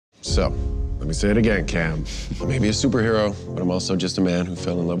So, let me say it again, Cam. I may be a superhero, but I'm also just a man who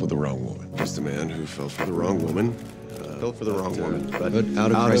fell in love with the wrong woman. Just a man who fell for the wrong woman. Fell for the wrong woman. But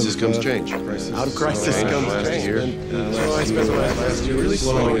out of crisis comes change. Out of crisis comes change. So I spent the last year really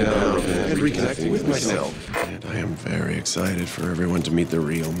slowing down and reconnecting with myself. And I am very excited for everyone to meet the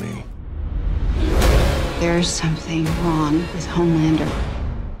real me. There's something wrong with Homelander.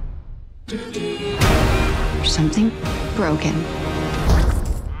 There's something broken.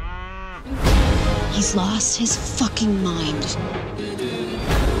 He's lost his fucking mind.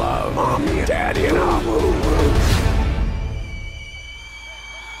 Love, mommy, and daddy, and Abu.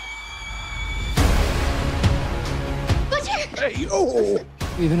 Hey, yo!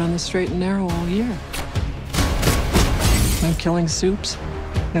 We've been on the straight and narrow all year. No killing Soups,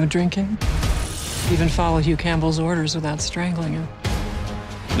 no drinking. Even followed Hugh Campbell's orders without strangling him.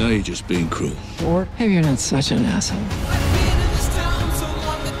 Now you're just being cruel. Or maybe you're not such an asshole.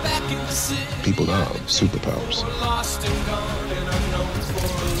 People love superpowers.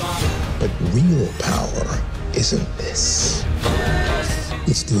 But real power isn't this.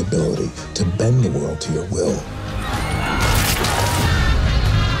 It's the ability to bend the world to your will.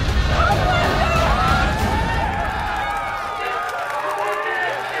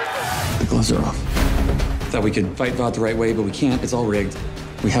 The gloves are off. Thought we could fight Vought the right way, but we can't. It's all rigged.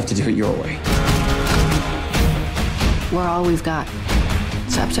 We have to do it your way. We're all we've got.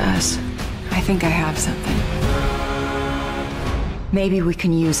 It's up to us. I think I have something. Maybe we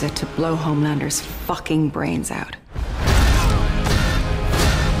can use it to blow Homelander's fucking brains out.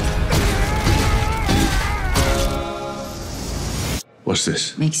 What's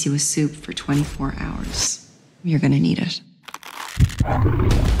this? Makes you a soup for 24 hours. You're gonna need it.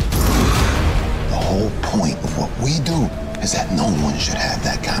 The whole point of what we do is that no one should have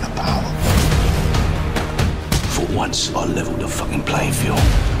that kind of power. For once, I'll level the fucking playing field.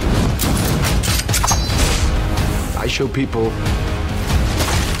 I show people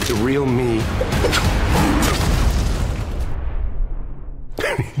the real me.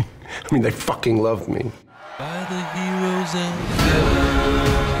 I mean, they fucking love me. By the heroes and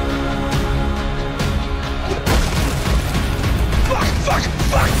Fuck!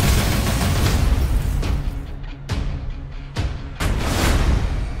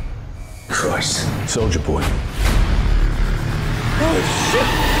 Christ. Soldier Boy. Oh,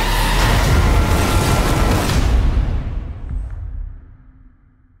 shit!